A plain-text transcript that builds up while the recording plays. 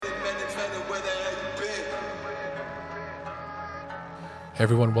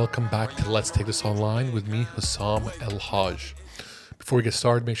Everyone, welcome back to Let's Take This Online with me, Hussam El Haj. Before we get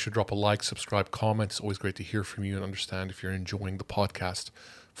started, make sure to drop a like, subscribe, comment. It's always great to hear from you and understand if you're enjoying the podcast.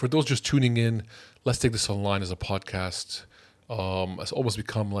 For those just tuning in, Let's Take This Online as a podcast has almost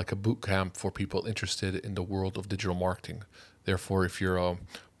become like a boot camp for people interested in the world of digital marketing. Therefore, if you're a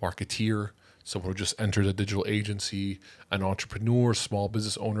marketeer, someone who just entered a digital agency, an entrepreneur, small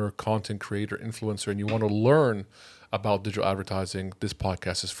business owner, content creator, influencer, and you want to learn about digital advertising, this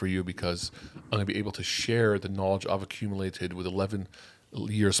podcast is for you because I'm going to be able to share the knowledge I've accumulated with 11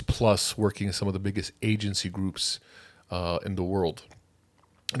 years plus working in some of the biggest agency groups in the world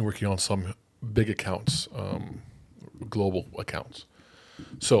and working on some big accounts, global accounts.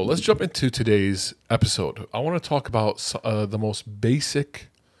 So let's jump into today's episode. I want to talk about the most basic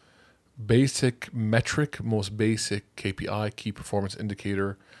metric, most basic KPI, key performance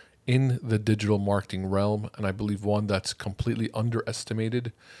indicator in the digital marketing realm, and I believe one that's completely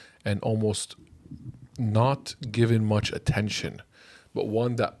underestimated and almost not given much attention, but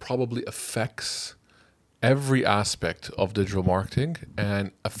one that probably affects every aspect of digital marketing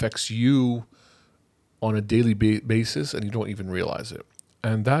and affects you on a daily basis and you don't even realize it.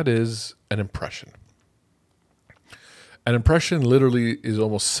 And that is an impression. An impression literally is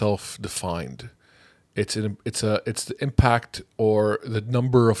almost self-defined. It's the impact or the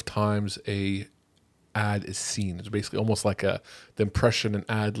number of times a ad is seen. It's basically almost like the impression an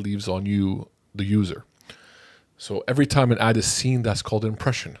ad leaves on you, the user. So every time an ad is seen, that's called an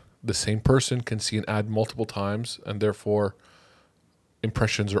impression. The same person can see an ad multiple times, and therefore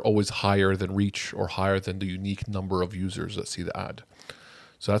impressions are always higher than reach or higher than the unique number of users that see the ad.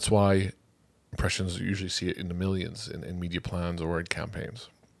 So that's why impressions, you usually see it in the millions in media plans or in campaigns.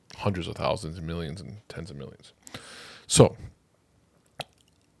 Hundreds of thousands and millions and tens of millions. So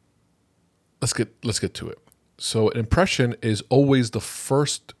let's get to it. So an impression is always the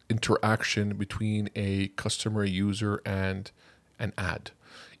first interaction between a customer, user, and an ad.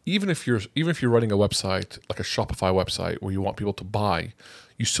 Even if you're running a website like a Shopify website where you want people to buy,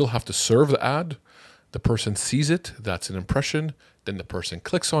 you still have to serve the ad. The person sees it, that's an impression. Then the person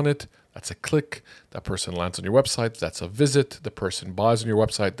clicks on it, that's a click. That person lands on your website, that's a visit. The person buys on your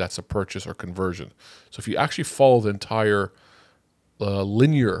website, that's a purchase or conversion. So if you actually follow the entire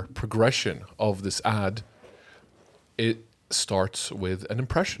linear progression of this ad, it starts with an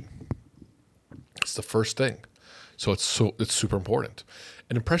impression. It's the first thing. So it's super important.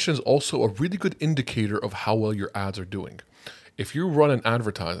 An impression is also a really good indicator of how well your ads are doing. If you run an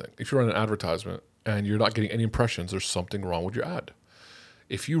advertisement and you're not getting any impressions, there's something wrong with your ad.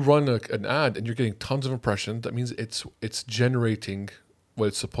 If you run an ad and you're getting tons of impressions, that means it's generating what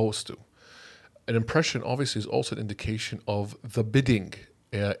it's supposed to. An impression obviously is also an indication of the bidding.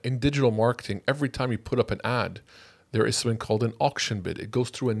 In digital marketing, every time you put up an ad, there is something called an auction bid. It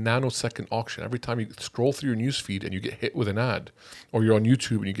goes through a nanosecond auction. Every time you scroll through your newsfeed and you get hit with an ad, or you're on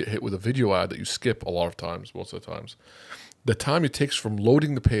YouTube and you get hit with a video ad that you skip a lot of times, most of the times, the time it takes from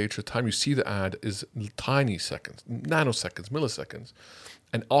loading the page to the time you see the ad is tiny seconds, nanoseconds, milliseconds.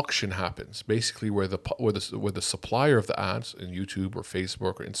 An auction happens, basically where the supplier of the ads in YouTube or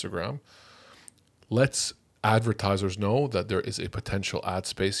Facebook or Instagram lets advertisers know that there is a potential ad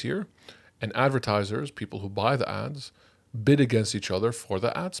space here, and advertisers, people who buy the ads, bid against each other for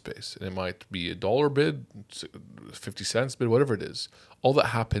the ad space. And it might be $1 bid, 50 cents bid, whatever it is. All that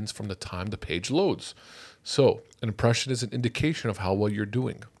happens from the time the page loads. So an impression is an indication of how well you're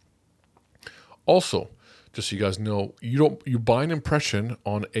doing. Also, just so you guys know, you buy an impression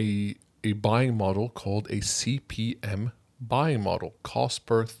on a buying model called a CPM buying model, cost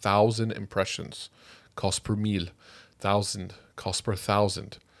per 1,000 impressions, cost per mille, 1,000, cost per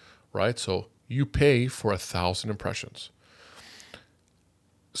 1,000, right? So you pay for 1,000 impressions.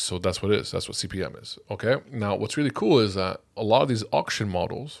 So that's what it is. That's what CPM is. Okay. Now, what's really cool is that a lot of these auction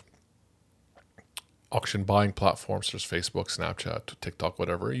models, auction buying platforms such as Facebook, Snapchat, TikTok,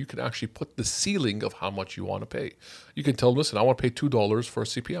 whatever, you can actually put the ceiling of how much you want to pay. You can tell them, listen, I want to pay $2 for a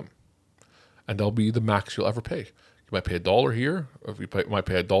CPM. And that'll be the max you'll ever pay. You might pay $1 here, or you might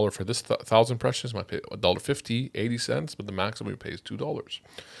pay $1 for this 1,000 impressions, you might pay $1.50, 80 cents, but the maximum you pay is $2.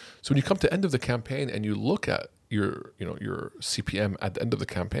 So when you come to the end of the campaign and you look at your CPM at the end of the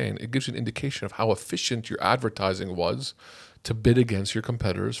campaign, it gives you an indication of how efficient your advertising was to bid against your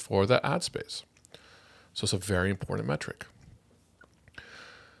competitors for that ad space. So it's a very important metric.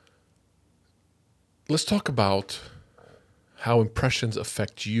 Let's talk about how impressions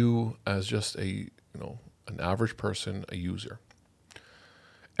affect you as just an average person, a user.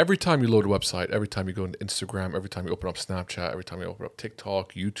 Every time you load a website, every time you go into Instagram, every time you open up Snapchat, every time you open up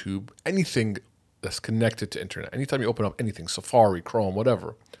TikTok, YouTube, anything that's connected to internet, anytime you open up anything, Safari, Chrome,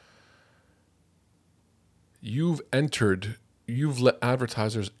 whatever, you've let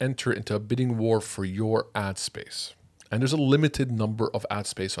advertisers enter into a bidding war for your ad space. And there's a limited number of ad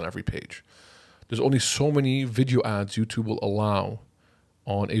space on every page. There's only so many video ads YouTube will allow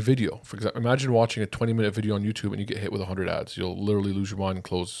on a video. For example, imagine watching a 20-minute video on YouTube and you get hit with 100 ads. You'll literally lose your mind and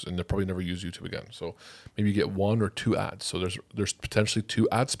close, and they'll probably never use YouTube again. So maybe you get 1 or 2 ads. So there's potentially 2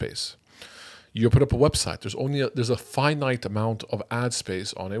 ad space. You put up a website. There's a finite amount of ad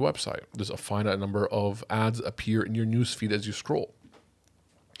space on a website. There's a finite number of ads appear in your newsfeed as you scroll.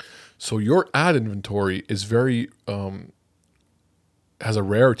 So your ad inventory is very has a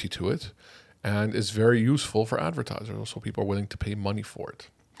rarity to it, and is very useful for advertisers. So people are willing to pay money for it.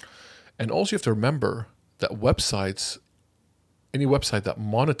 And also you have to remember that any website that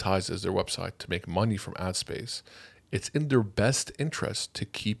monetizes their website to make money from ad space, it's in their best interest to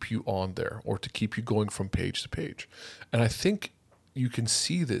keep you on there or to keep you going from page to page. And I think you can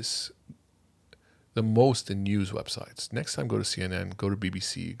see this the most in news websites. Next time, go to CNN, go to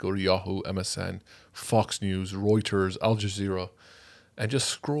BBC, go to Yahoo, MSN, Fox News, Reuters, Al Jazeera, and just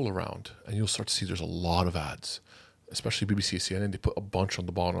scroll around, and you'll start to see there's a lot of ads, especially BBC, CNN. They put a bunch on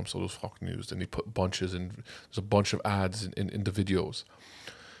the bottom, so those Fox News, and they put bunches, and there's a bunch of ads in the videos.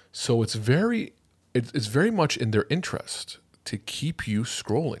 So it's very much in their interest to keep you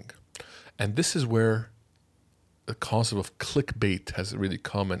scrolling. And this is where the concept of clickbait has really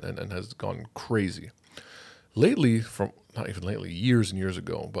come and has gone crazy. Lately, not even lately, years and years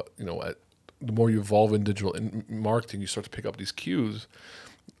ago, but the more you evolve in digital marketing, you start to pick up these cues.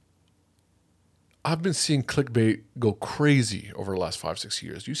 I've been seeing clickbait go crazy over the last 5-6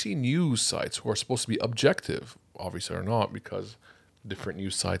 years. You see news sites who are supposed to be objective, obviously are not, because different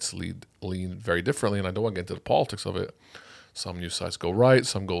news sites lean very differently, and I don't want to get into the politics of it. Some news sites go right,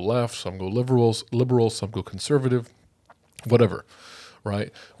 some go left, some go liberal, some go conservative, whatever,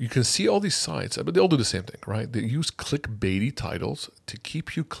 right? You can see all these sites, but they all do the same thing, right? They use clickbaity titles to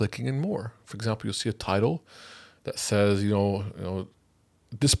keep you clicking in more. For example, you'll see a title that says,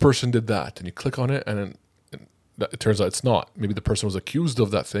 this person did that, and you click on it, and then it turns out it's not. Maybe the person was accused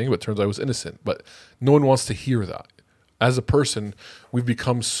of that thing, but it turns out it was innocent. But no one wants to hear that. As a person, we've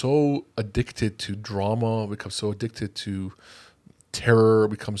become so addicted to drama, become so addicted to terror,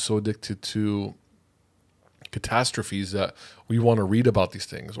 become so addicted to catastrophes that we want to read about these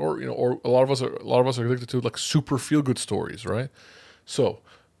things. Or a lot of us are addicted to like super feel good stories, right? So,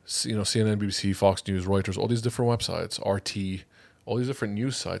 CNN, BBC, Fox News, Reuters, all these different websites, RT, all these different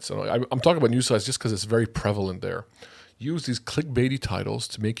news sites. And I'm talking about news sites just because it's very prevalent there. Use these clickbaity titles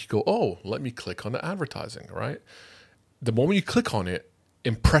to make you go, oh, let me click on the advertising, right? The moment you click on it,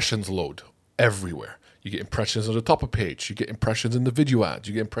 impressions load everywhere. You get impressions on the top of page. You get impressions in the video ads.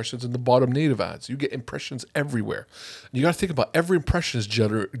 You get impressions in the bottom native ads. You get impressions everywhere. And you got to think about every impression is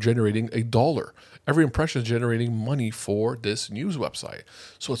generating $1. Every impression is generating money for this news website.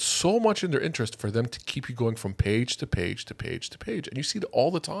 So it's so much in their interest for them to keep you going from page to page to page to page. And you see it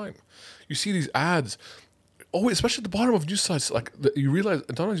all the time. You see these ads. Oh, especially at the bottom of news sites, you realize,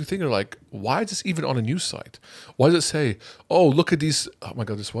 and sometimes you think, like, why is this even on a news site? Why does it say, oh, look at these, oh my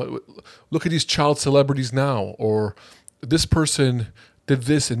God, look at these child celebrities now, or this person did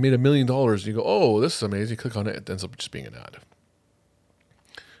this and made $1 million, and you go, oh, this is amazing, you click on it, it ends up just being an ad.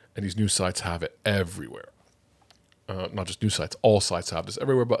 And these news sites have it everywhere. Not just news sites, all sites have this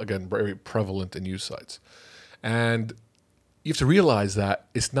everywhere, but again, very prevalent in news sites. And you have to realize that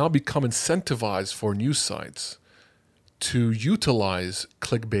it's now become incentivized for news sites to utilize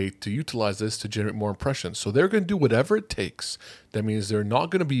clickbait, to utilize this to generate more impressions. So they're going to do whatever it takes. That means they're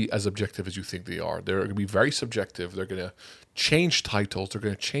not going to be as objective as you think they are. They're going to be very subjective. They're going to change titles. They're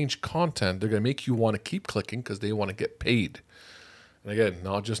going to change content. They're going to make you want to keep clicking because they want to get paid. And again,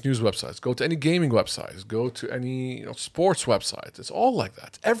 not just news websites. Go to any gaming websites. Go to any sports websites. It's all like that.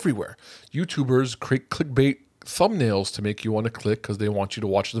 It's everywhere. YouTubers create clickbait thumbnails to make you want to click because they want you to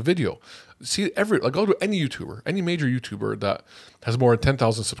watch the video. See, go to any YouTuber, any major YouTuber that has more than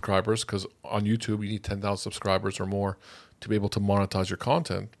 10,000 subscribers, because on YouTube you need 10,000 subscribers or more to be able to monetize your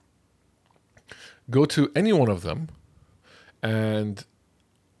content. Go to any one of them, and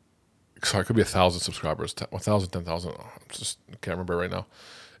it could be 1,000 subscribers, 1,000, 10,000. I just can't remember right now.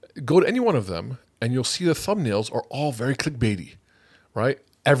 Go to any one of them, and you'll see the thumbnails are all very clickbaity, right?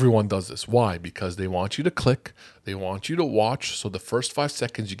 Everyone does this. Why? Because they want you to click. They want you to watch. So the first 5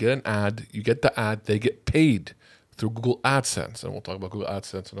 seconds, you get an ad. You get the ad. They get paid through Google AdSense. And we'll talk about Google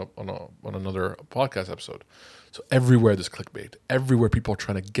AdSense on another podcast episode. So everywhere there's clickbait. Everywhere people are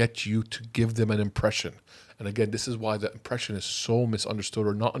trying to get you to give them an impression. And again, this is why the impression is so misunderstood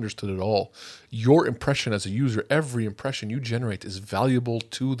or not understood at all. Your impression as a user, every impression you generate is valuable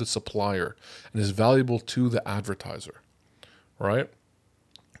to the supplier and is valuable to the advertiser, right?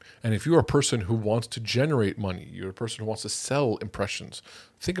 And if you're a person who wants to generate money, you're a person who wants to sell impressions,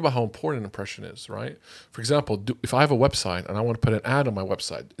 think about how important an impression is, right? For example, if I have a website and I want to put an ad on my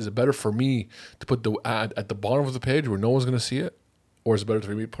website, is it better for me to put the ad at the bottom of the page where no one's going to see it? Or is it better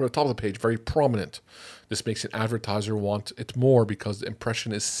for me to put it at the top of the page, very prominent? This makes an advertiser want it more because the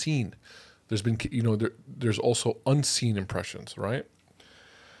impression is seen. There's been, there's also unseen impressions, right?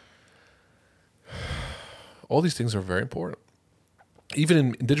 All these things are very important. Even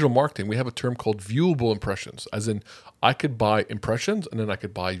in digital marketing, we have a term called viewable impressions, as in I could buy impressions and then I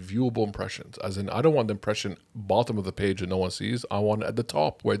could buy viewable impressions, as in I don't want the impression bottom of the page that no one sees. I want it at the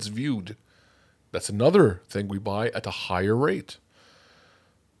top where it's viewed. That's another thing we buy at a higher rate.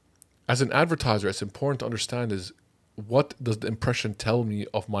 As an advertiser, it's important to understand is what does the impression tell me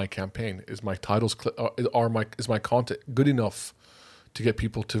of my campaign? Is my titles, is my content good enough to get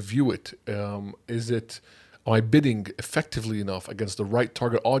people to view it? Am I bidding effectively enough against the right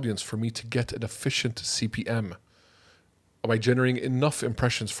target audience for me to get an efficient CPM? Am I generating enough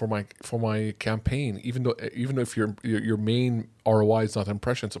impressions for my campaign? Even if your main ROI is not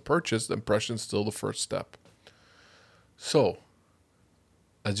impressions, a purchase, the impression is still the first step. So,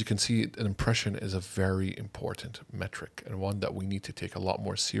 as you can see, an impression is a very important metric and one that we need to take a lot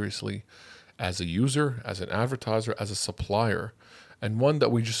more seriously as a user, as an advertiser, as a supplier, and one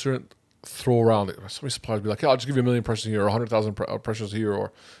that we just shouldn't throw around. So many suppliers be like, I'll just give you 1 million impressions here or 100,000 impressions here,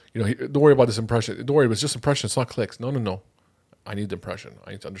 or don't worry about this impression. Don't worry, it's just impression. It's not clicks. No. I need the impression.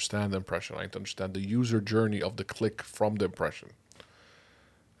 I need to understand the impression. I need to understand the user journey of the click from the impression.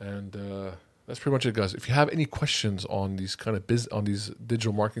 And that's pretty much it, guys. If you have any questions on these on these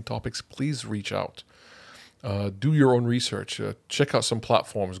digital marketing topics, please reach out. Do your own research. Check out some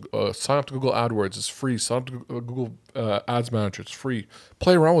platforms. Sign up to Google AdWords. It's free. Sign up to Google Ads Manager. It's free.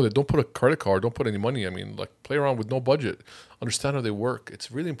 Play around with it. Don't put a credit card. Don't put any money. Play around with no budget. Understand how they work.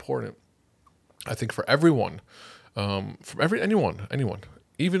 It's really important, I think, for everyone. Anyone.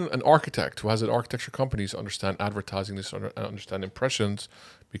 Even an architect who has an architecture company to understand advertising, this understand impressions,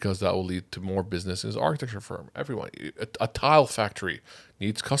 because that will lead to more business in his architecture firm. Everyone. A tile factory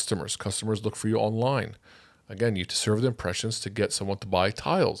needs customers. Customers look for you online. Again, you need to serve the impressions to get someone to buy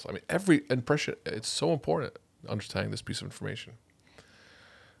tiles. Every impression, it's so important understanding this piece of information.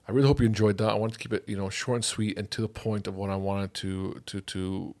 I really hope you enjoyed that. I wanted to keep it, short and sweet and to the point of what I wanted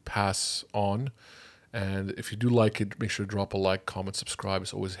to pass on. And if you do like it, make sure to drop a like, comment, subscribe.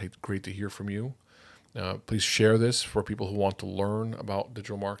 It's always great to hear from you. Please share this for people who want to learn about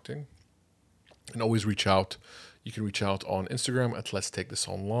digital marketing. And always reach out. You can reach out on Instagram at Let's Take This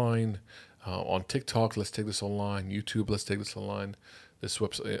Online. On TikTok, Let's Take This Online. YouTube, Let's Take This Online. This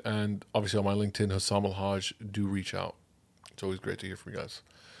website, and obviously on my LinkedIn, Hussam Al-Haj. Do reach out. It's always great to hear from you guys.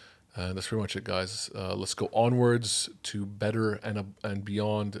 And that's pretty much it, guys. Let's go onwards to better and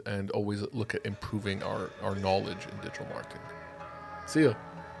beyond, and always look at improving our knowledge in digital marketing. See ya.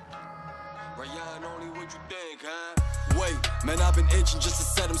 Ryan, only what you think, huh? Wait, man, I've been itching just to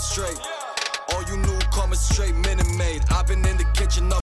set them straight. All you newcomers straight Minute Maid. I've been in the kitchen.